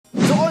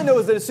probably know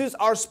is that Asus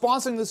are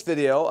sponsoring this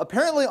video,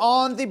 apparently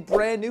on the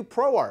brand new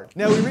ProArt.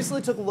 Now, we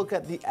recently took a look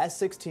at the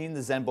S16, the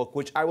ZenBook,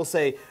 which I will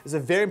say is a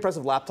very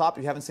impressive laptop.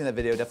 If you haven't seen that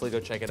video, definitely go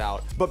check it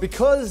out. But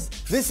because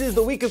this is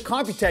the week of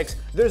Computex,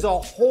 there's a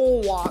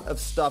whole lot of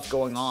stuff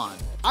going on.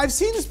 I've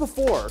seen this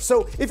before.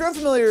 So if you're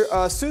unfamiliar,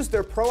 Asus,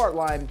 their ProArt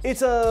line,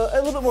 it's a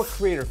little bit more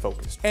creator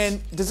focused.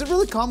 And does it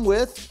really come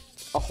with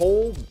a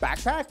whole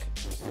backpack?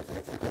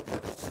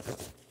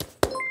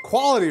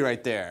 Quality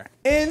right there.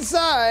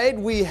 Inside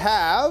we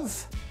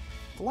have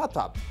the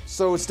laptop.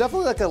 So it's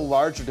definitely like a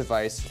larger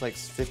device, like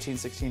 15,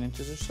 16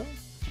 inches or so.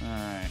 All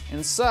right,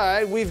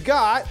 inside we've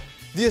got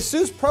the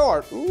Asus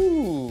ProArt.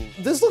 Ooh,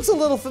 this looks a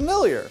little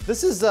familiar.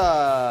 This is,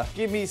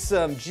 give me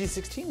some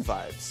G16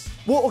 vibes.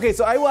 Well, okay,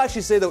 so I will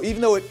actually say though, even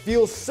though it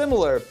feels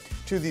similar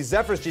to the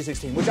Zephyrus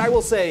G16, which I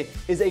will say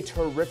is a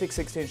terrific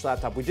 16-inch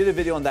laptop. We did a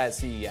video on that at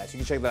CES, you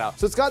can check that out.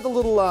 So it's got the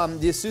little,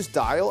 the Asus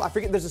dial. I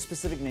forget, there's a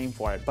specific name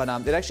for it, but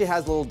it actually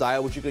has a little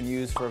dial which you can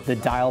use for— the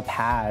dial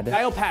pad.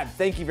 Dial pad,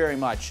 thank you very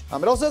much.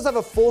 It also does have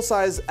a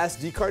full-size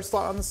SD card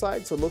slot on the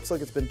side, so it looks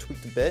like it's been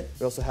tweaked a bit.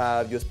 We also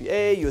have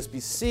USB-A,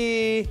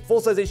 USB-C,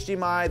 full-size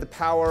HDMI, the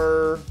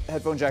power,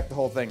 headphone jack, the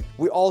whole thing.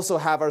 We also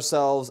have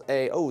ourselves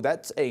a, oh,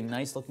 that's a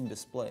nice looking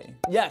display.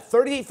 Yeah,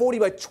 3840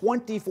 by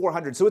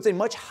 2400, so it's a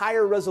much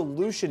higher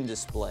resolution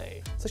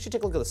display. Let's actually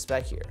take a look at the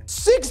spec here.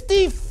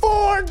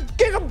 64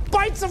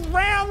 gigabytes of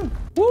RAM!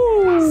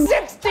 Woo!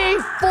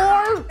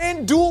 64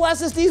 and dual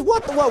SSDs?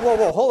 What the,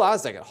 whoa, hold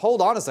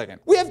on a second.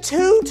 We have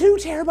two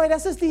 2TB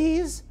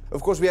SSDs.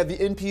 Of course, we have the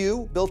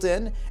NPU built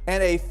in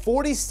and a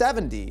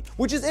 4070,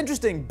 which is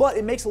interesting, but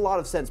it makes a lot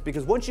of sense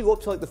because once you go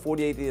up to like the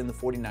 4080 and the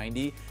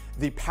 4090,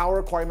 the power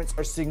requirements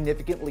are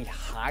significantly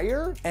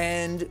higher,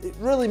 and it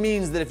really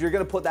means that if you're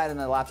gonna put that in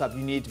a laptop,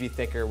 you need to be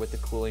thicker with the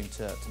cooling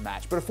to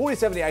match. But a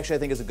 4070 actually I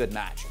think is a good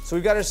match. So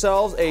we've got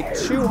ourselves a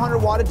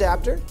 200-watt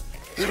adapter.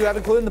 We do have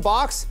included in the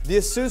box the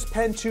Asus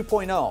Pen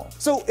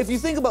 2.0. So if you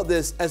think about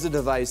this as a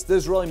device that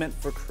is really meant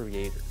for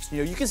creators, you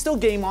know, you can still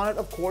game on it,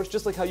 of course,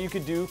 just like how you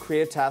could do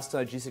creative tasks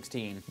on a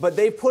G16. But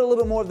they've put a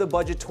little bit more of the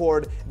budget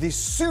toward the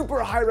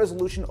super high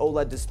resolution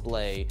OLED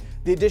display,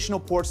 the additional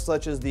ports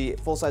such as the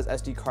full-size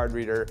SD card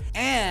reader,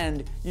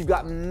 and you've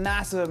got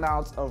massive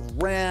amounts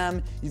of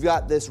RAM. You've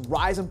got this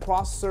Ryzen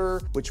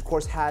processor, which of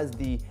course has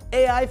the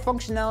AI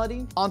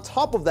functionality. On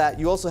top of that,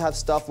 you also have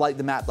stuff like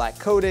the matte black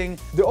coating.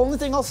 The only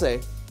thing I'll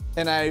say,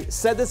 and I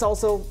said this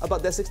also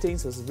about the S16,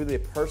 so this is really a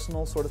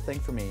personal sort of thing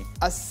for me.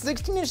 A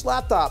 16-inch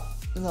laptop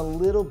is a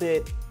little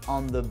bit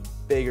on the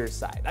bigger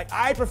side. Like,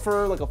 I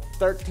prefer like a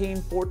 13,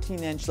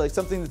 14-inch, like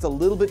something that's a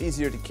little bit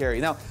easier to carry.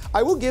 Now,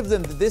 I will give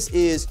them that this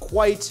is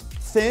quite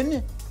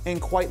thin and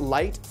quite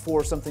light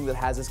for something that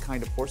has this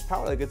kind of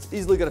horsepower. Like, it's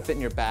easily gonna fit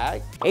in your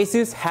bag.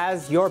 Asus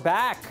has your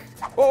back.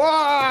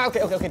 Oh,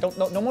 okay,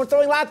 no more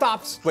throwing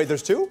laptops. Wait,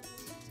 there's two?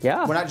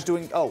 Yeah. We're not just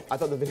doing, oh, I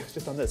thought the video was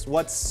just on this.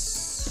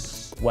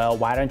 Well,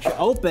 why don't you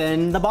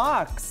open the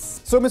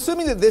box? So I'm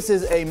assuming that this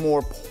is a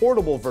more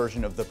portable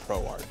version of the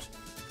ProArt.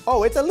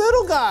 Oh, it's a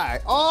little guy.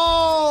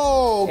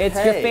 Oh, okay.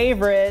 It's your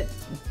favorite.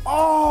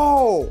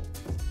 Oh,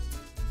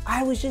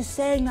 I was just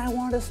saying I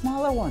wanted a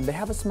smaller one. They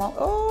have a small,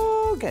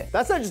 oh, okay.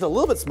 That's not just a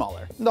little bit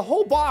smaller. The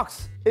whole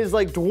box is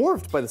like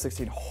dwarfed by the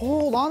 16.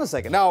 Hold on a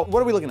second. Now,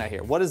 what are we looking at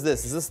here? What is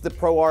this? Is this the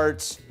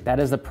ProArt? That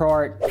is the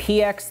ProArt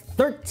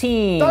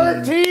PX13.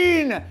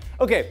 13!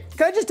 Okay,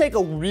 can I just take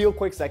a real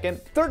quick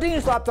second?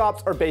 13-inch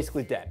laptops are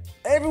basically dead.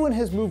 Everyone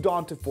has moved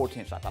on to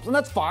 14-inch laptops, and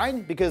that's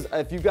fine because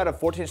if you've got a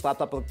 14-inch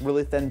laptop with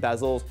really thin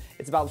bezels,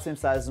 it's about the same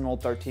size as an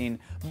old 13.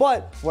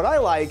 But what I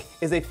like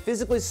is a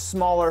physically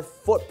smaller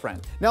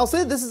footprint. Now, I'll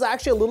say this is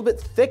actually a little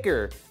bit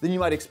thicker than you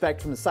might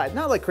expect from the side.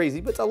 Not like crazy,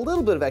 but it's a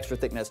little bit of extra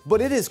thickness.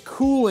 But it is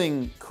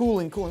cooling.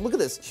 Look at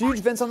this. Huge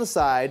vents on the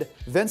side,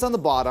 vents on the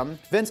bottom,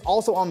 vents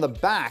also on the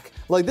back.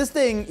 Like, this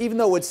thing, even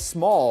though it's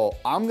small,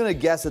 I'm gonna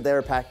guess that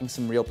they're packing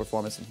some real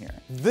performance in here.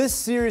 This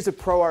series of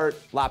ProArt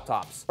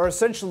laptops are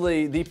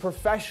essentially the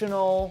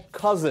professional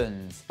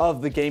cousins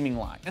of the gaming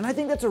line. And I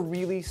think that's a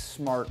really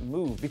smart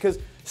move because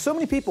so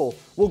many people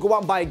will go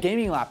out and buy a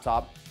gaming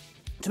laptop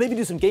to maybe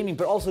do some gaming,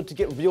 but also to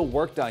get real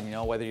work done, you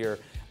know, whether you're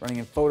running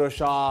in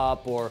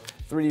Photoshop or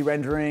 3D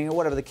rendering or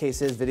whatever the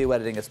case is, video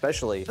editing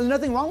especially. There's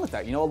nothing wrong with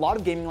that. You know, a lot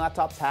of gaming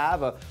laptops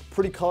have a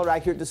pretty color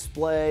accurate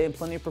display and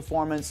plenty of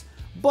performance,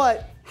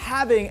 but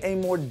having a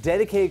more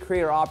dedicated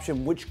creator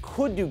option which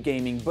could do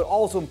gaming, but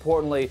also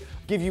importantly,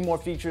 give you more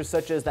features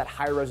such as that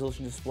higher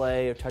resolution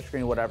display or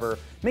touchscreen or whatever,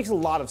 makes a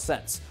lot of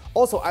sense.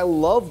 Also, I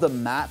love the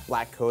matte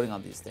black coating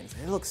on these things.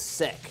 It looks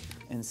sick.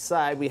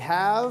 Inside we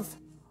have,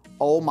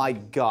 oh my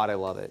God, I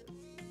love it.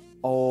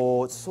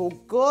 Oh, it's so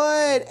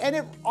good. And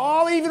it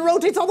even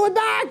rotates all the way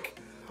back.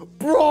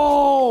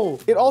 Bro!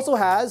 It also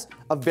has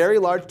a very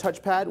large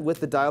touchpad with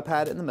the dial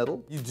pad in the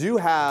middle. You do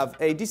have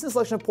a decent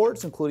selection of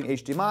ports, including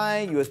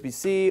HDMI,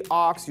 USB-C,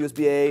 aux,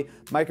 USB-A,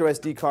 micro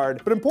SD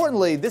card. But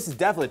importantly, this is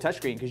definitely a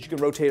touchscreen because you can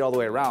rotate all the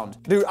way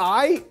around. Dude,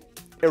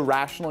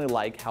 irrationally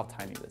like how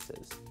tiny this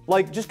is.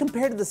 Like, just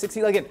compared to the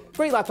 16, again,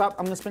 great laptop,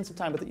 I'm gonna spend some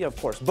time with it, yeah, of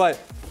course, but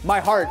my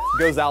heart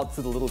goes out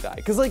to the little guy.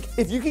 Because like,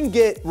 if you can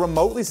get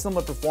remotely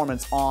similar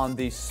performance on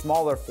the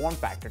smaller form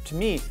factor, to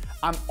me,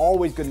 I'm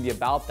always gonna be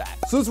about that.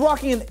 So it's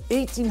rocking an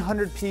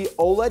 1800p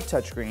OLED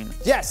touchscreen.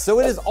 Yes, so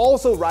it is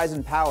also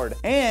Ryzen powered,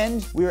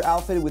 and we are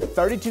outfitted with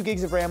 32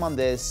 gigs of RAM on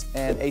this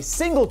and a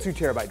single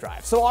 2TB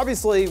drive. So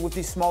obviously, with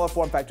these smaller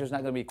form factors,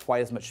 not gonna be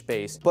quite as much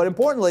space. But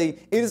importantly,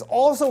 it is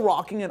also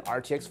rocking an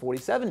RTX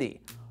 4070.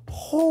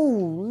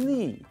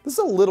 Holy, this is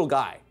a little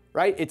guy,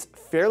 right? It's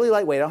fairly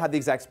lightweight. I don't have the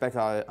exact spec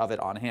of it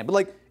on hand, but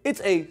like, it's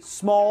a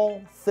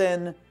small,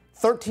 thin,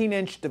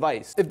 13-inch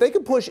device. If they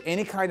could push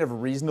any kind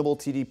of reasonable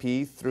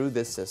TDP through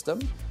this system,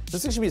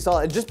 this thing should be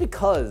solid. And just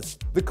because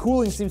the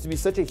cooling seems to be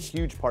such a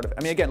huge part of it.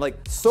 I mean, again, like,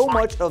 so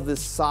much of the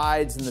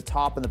sides and the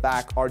top and the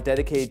back are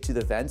dedicated to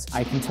the vents.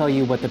 I can tell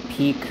you what the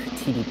peak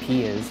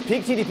TDP is.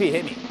 Peak TDP,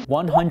 hit me.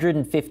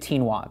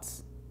 115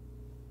 watts.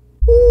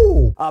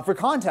 Ooh. For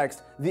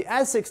context, the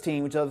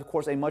S16, which is of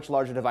course a much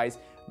larger device,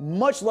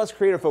 much less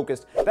creator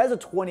focused, that has a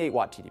 28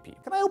 watt TDP.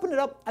 Can I open it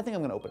up? I think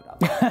I'm gonna open it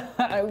up.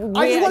 I just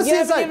want to see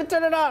inside. You haven't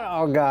turn it on.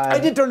 Oh God. I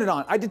did turn it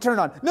on. I did turn it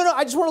on. No,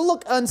 I just want to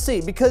look and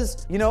see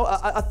because, you know,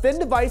 a thin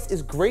device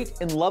is great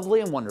and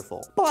lovely and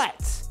wonderful.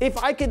 But if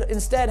I could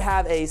instead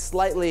have a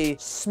slightly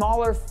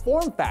smaller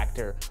form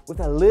factor with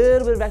a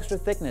little bit of extra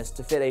thickness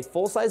to fit a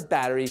full-size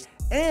battery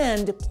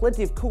and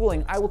plenty of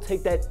cooling, I will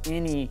take that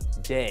any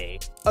day.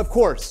 Of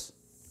course,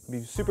 to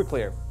be super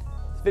clear,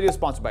 this video is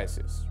sponsored by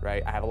Asus,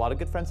 right? I have a lot of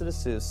good friends at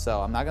Asus, so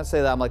I'm not gonna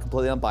say that I'm like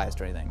completely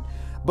unbiased or anything.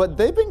 But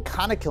they've been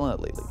kind of killing it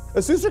lately.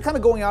 Asus are kind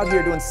of going out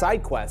here doing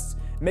side quests,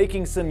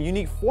 making some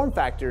unique form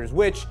factors,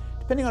 which,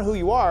 depending on who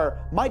you are,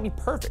 might be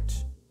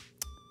perfect.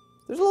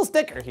 There's a little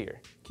sticker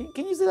here.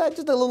 Can you see that?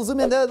 Just a little zoom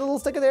in there, the little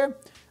sticker there?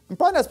 I'm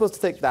probably not supposed to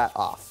take that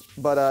off,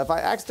 but if I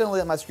accidentally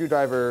let my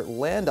screwdriver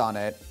land on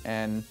it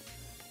and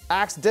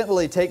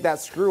accidentally take that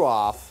screw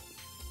off,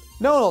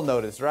 no one will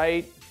notice,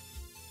 right?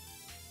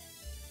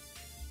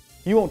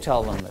 You won't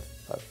tell them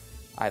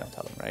if I don't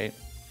tell them, right?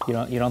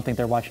 You don't think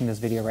they're watching this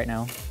video right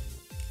now?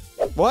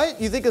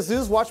 What? You think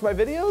Asus watch my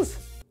videos?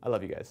 I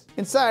love you guys.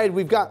 Inside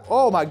we've got,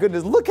 oh my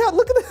goodness, look at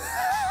this.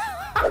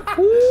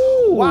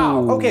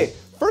 Wow, okay.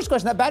 First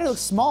question, that battery looks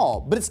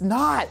small, but it's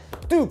not.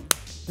 Dude,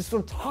 this is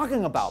what I'm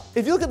talking about.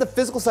 If you look at the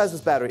physical size of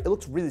this battery, it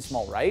looks really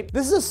small, right?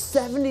 This is a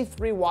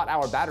 73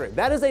 watt-hour battery.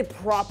 That is a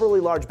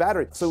properly large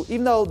battery. So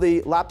even though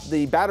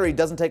the battery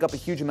doesn't take up a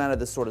huge amount of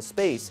this sort of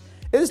space,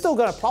 it is still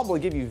gonna probably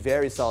give you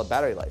very solid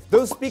battery life.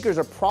 Those speakers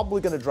are probably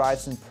gonna drive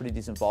some pretty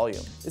decent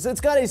volume. It's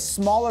got a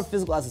smaller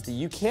physical SSD.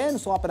 You can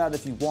swap it out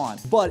if you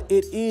want, but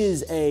it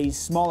is a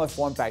smaller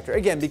form factor.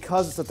 Again,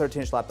 because it's a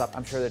 13-inch laptop,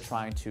 I'm sure they're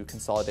trying to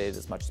consolidate it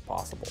as much as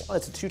possible.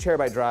 It's a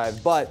 2TB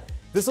drive, but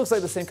this looks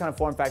like the same kind of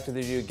form factor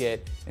that you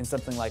get in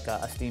something like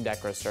a Steam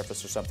Deck or a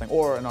Surface or something,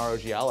 or an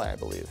ROG Ally, I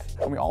believe.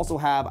 And we also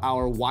have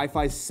our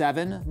Wi-Fi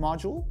 7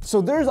 module. So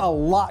there's a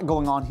lot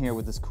going on here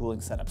with this cooling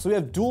setup. So we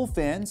have dual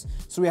fans.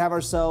 So we have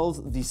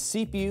ourselves the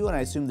CPU, and I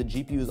assume the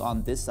GPU is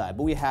on this side.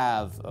 But we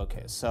have,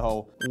 okay,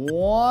 so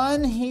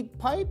 1 heat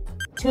pipe,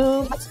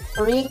 2,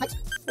 3,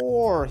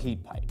 4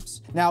 heat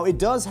pipes. Now it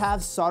does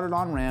have soldered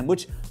on RAM,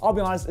 which I'll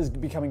be honest is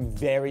becoming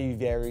very,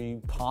 very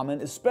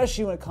common,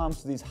 especially when it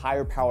comes to these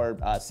higher powered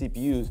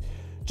CPUs,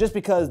 just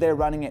because they're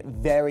running at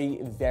very,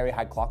 very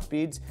high clock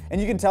speeds. And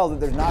you can tell that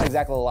there's not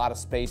exactly a lot of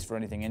space for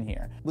anything in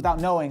here. Without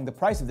knowing the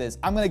price of this,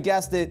 I'm gonna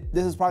guess that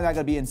this is probably not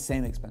gonna be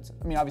insanely expensive.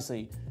 I mean,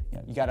 obviously,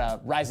 you got a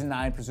Ryzen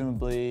 9,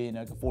 presumably,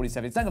 like a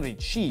 4070. It's not gonna be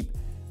cheap,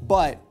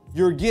 but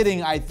you're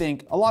getting, I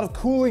think, a lot of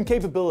cooling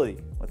capability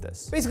with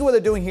this. Basically what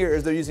they're doing here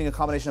is they're using a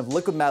combination of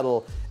liquid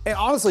metal and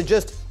honestly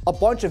just a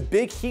bunch of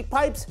big heat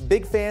pipes,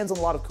 big fans, and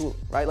a lot of cooling,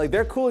 right? Like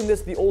they're cooling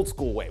this the old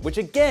school way, which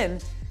again,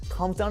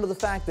 comes down to the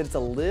fact that it's a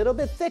little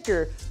bit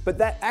thicker, but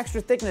that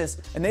extra thickness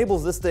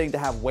enables this thing to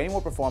have way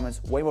more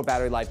performance, way more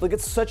battery life. Like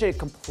it's such a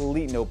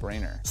complete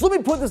no-brainer. So let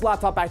me put this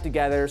laptop back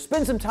together,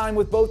 spend some time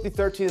with both the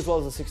 13 as well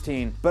as the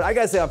 16. But I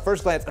gotta say on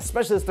first glance,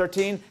 especially this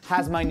 13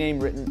 has my name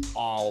written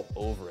all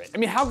over it. I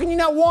mean, how can you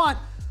not want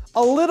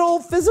a little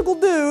physical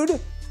dude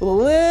with a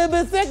little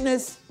bit of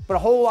thickness, but a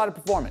whole lot of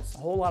performance, a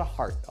whole lot of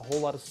heart, a whole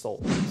lot of soul.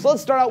 So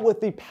let's start out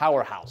with the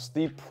powerhouse,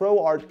 the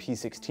ProArt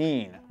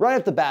P16. Right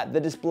off the bat,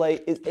 the display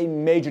is a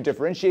major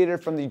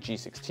differentiator from the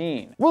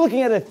G16. We're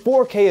looking at a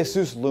 4K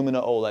Asus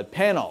Lumina OLED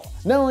panel.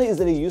 Not only is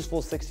it a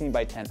useful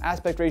 16:10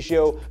 aspect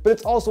ratio, but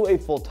it's also a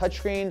full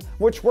touchscreen,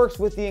 which works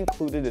with the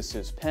included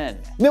Asus Pen.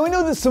 Now I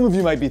know that some of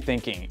you might be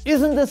thinking,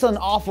 isn't this an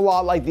awful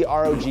lot like the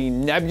ROG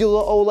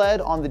Nebula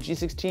OLED on the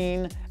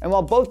G16? And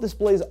while both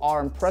displays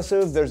are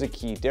impressive, there's a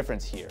key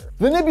difference here.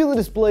 The Nebula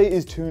display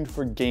is tuned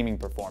for gaming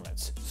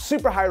performance.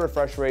 Super high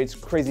refresh rates,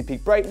 crazy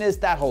peak brightness,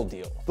 that whole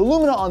deal. The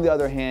Lumina, on the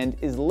other hand,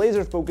 is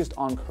laser focused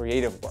on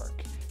creative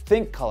work.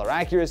 Think color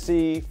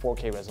accuracy,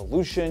 4K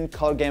resolution,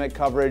 color gamut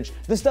coverage,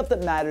 the stuff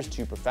that matters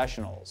to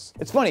professionals.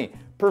 It's funny,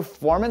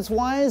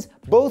 Performance-wise,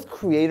 both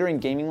creator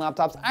and gaming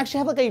laptops actually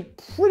have like a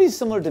pretty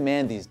similar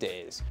demand these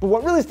days. But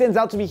what really stands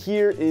out to me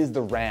here is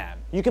the RAM.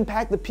 You can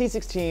pack the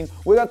P16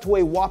 with up to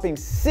a whopping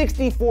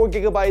 64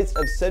 gigabytes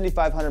of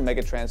 7500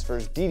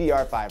 megatransfers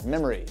DDR5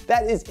 memory.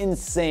 That is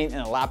insane in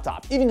a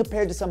laptop, even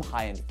compared to some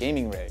high-end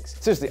gaming rigs.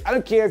 Seriously, I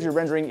don't care if you're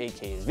rendering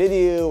 8K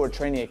video or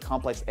training a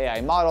complex AI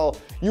model,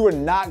 you are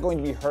not going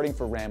to be hurting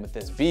for RAM with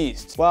this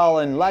beast. Well,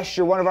 unless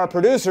you're one of our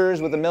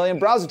producers with a million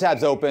browser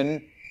tabs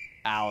open,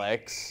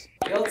 Alex.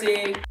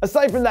 Guilty.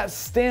 Aside from that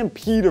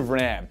stampede of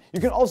RAM, you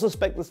can also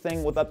spec this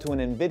thing with up to an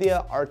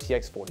NVIDIA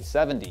RTX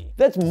 4070.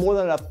 That's more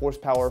than enough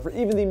horsepower for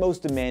even the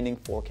most demanding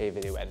 4K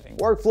video editing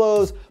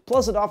workflows,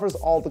 plus it offers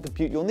all the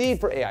compute you'll need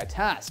for AI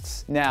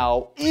tasks.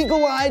 Now,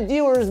 eagle-eyed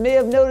viewers may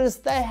have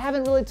noticed that I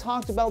haven't really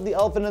talked about the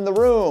elephant in the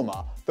room,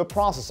 the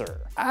processor.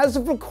 As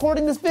of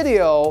recording this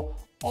video,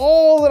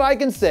 all that I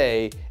can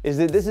say is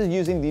that this is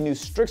using the new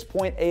Strix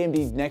Point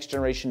AMD next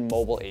generation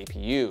mobile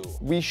APU.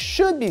 We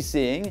should be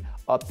seeing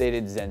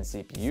updated Zen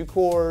CPU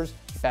cores,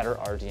 better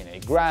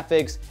RDNA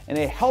graphics, and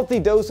a healthy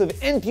dose of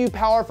NPU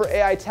power for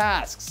AI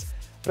tasks.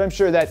 But I'm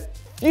sure that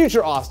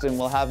future Austin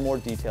will have more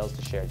details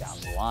to share down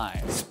the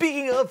line.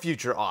 Speaking of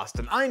future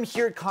Austin, I'm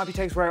here at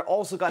Computex where I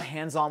also got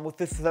hands-on with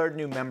the third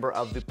new member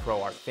of the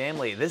ProArt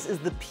family. This is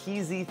the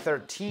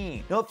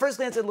PZ13. Now at first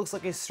glance it looks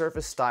like a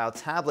Surface style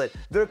tablet.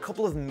 There are a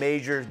couple of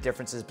major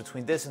differences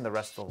between this and the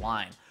rest of the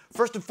line.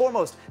 First and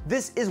foremost,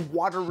 this is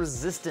water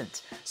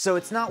resistant. So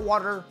it's not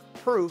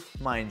waterproof,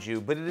 mind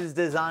you, but it is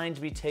designed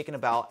to be taken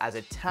about as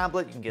a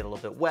tablet. You can get a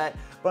little bit wet,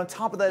 but on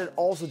top of that, it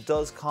also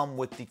does come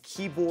with the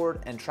keyboard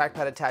and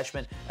trackpad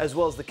attachment, as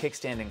well as the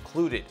kickstand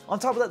included. On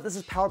top of that, this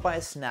is powered by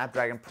a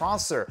Snapdragon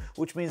processor,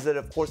 which means that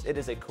of course it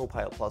is a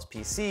Copilot Plus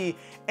PC,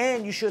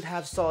 and you should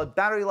have solid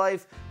battery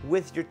life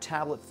with your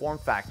tablet form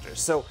factor.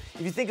 So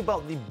if you think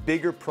about the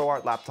bigger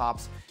ProArt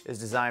laptops, is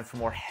designed for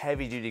more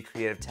heavy-duty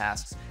creative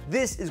tasks.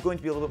 This is going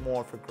to be a little bit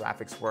more for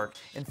graphics work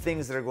and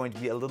things that are going to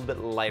be a little bit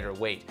lighter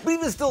weight. But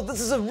even still, this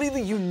is a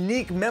really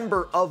unique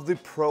member of the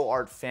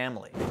ProArt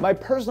family. My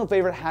personal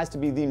favorite has to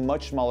be the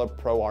much smaller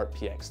ProArt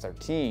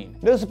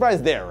PX13. No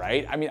surprise there,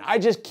 right? I mean, I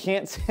just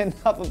can't say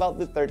enough about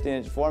the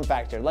 13-inch form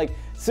factor. Like,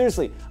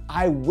 seriously,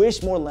 I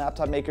wish more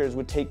laptop makers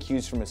would take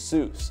cues from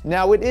Asus.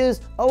 Now, it is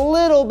a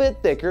little bit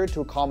thicker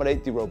to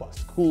accommodate the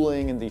robust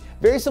cooling and the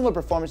very similar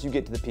performance you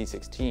get to the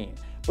P16.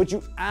 But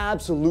you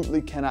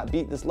absolutely cannot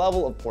beat this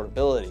level of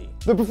portability.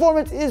 The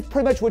performance is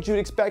pretty much what you'd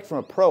expect from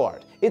a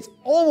ProArt. It's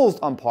almost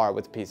on par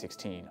with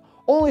P16,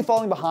 only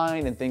falling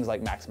behind in things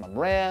like maximum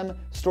RAM,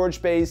 storage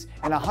space,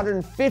 and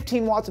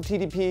 115 watts of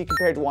TDP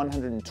compared to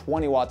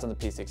 120 watts on the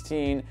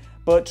P16.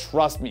 But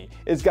trust me,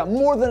 it's got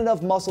more than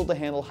enough muscle to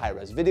handle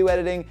high-res video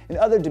editing and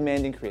other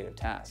demanding creative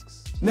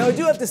tasks. Now I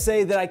do have to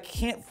say that I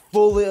can't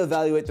fully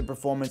evaluate the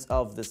performance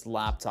of this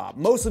laptop,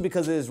 mostly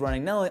because it is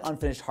running not only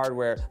unfinished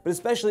hardware, but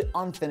especially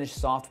unfinished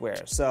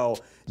software. So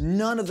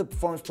none of the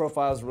performance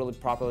profiles are really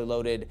properly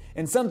loaded,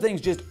 and some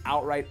things just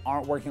outright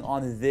aren't working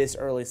on this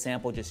early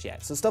sample just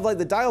yet. So stuff like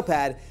the dial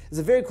pad is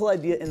a very cool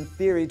idea in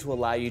theory to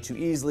allow you to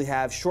easily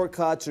have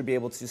shortcuts or be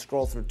able to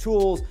scroll through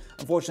tools.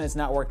 Unfortunately, it's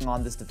not working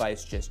on this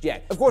device just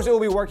yet. Of course, it will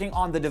be working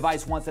on the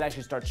device once it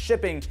actually starts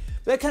shipping,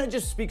 but that kind of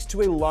just speaks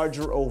to a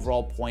larger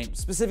overall point,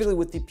 specifically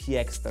with the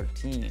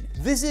PX13.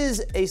 This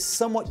is a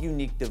somewhat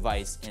unique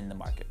device in the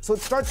market. So it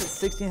starts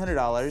at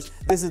 $1,600.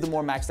 This is the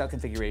more maxed out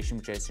configuration,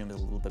 which I assume is a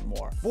little bit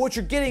more. But what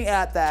you're getting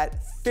at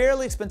that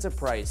fairly expensive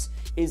price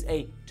is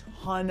a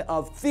ton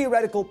of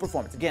theoretical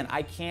performance. Again,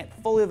 I can't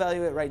fully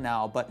evaluate it right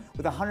now, but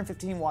with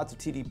 115 watts of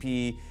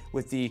TDP,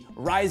 with the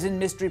Ryzen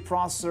mystery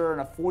processor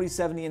and a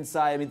 4070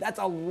 inside, I mean, that's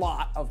a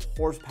lot of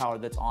horsepower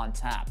that's on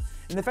tap.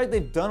 And the fact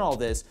they've done all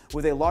this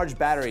with a large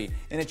battery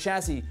and a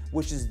chassis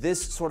which is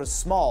this sort of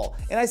small,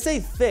 and I say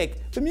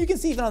thick, but you can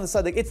see even on the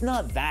side, like it's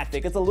not that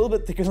thick, it's a little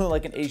bit thicker than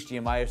like an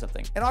HDMI or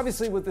something. And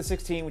obviously with the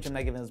 16, which I'm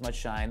not giving as much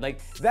shine,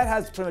 like that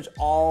has pretty much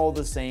all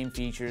the same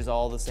features,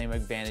 all the same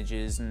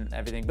advantages and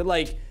everything, but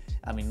like,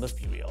 I mean, let's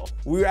be real.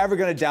 We were ever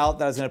gonna doubt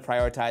that I was gonna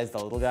prioritize the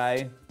little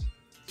guy?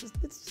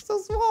 It's just so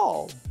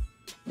small.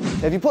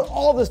 Now, if you put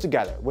all this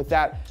together with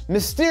that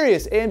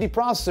mysterious AMD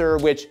processor,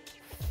 which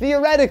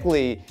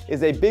theoretically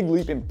is a big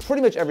leap in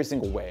pretty much every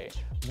single way,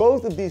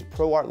 both of these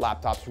ProArt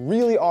laptops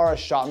really are a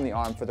shot in the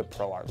arm for the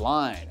ProArt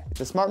line.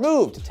 It's a smart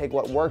move to take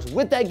what works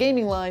with that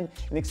gaming line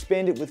and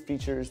expand it with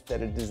features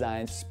that are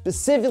designed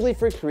specifically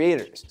for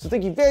creators. So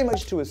thank you very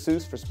much to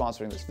Asus for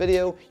sponsoring this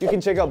video. You can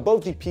check out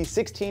both the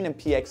P16 and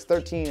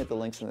PX13 at the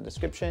links in the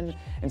description.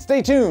 And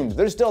stay tuned,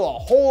 there's still a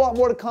whole lot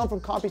more to come from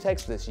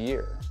Computex this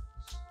year.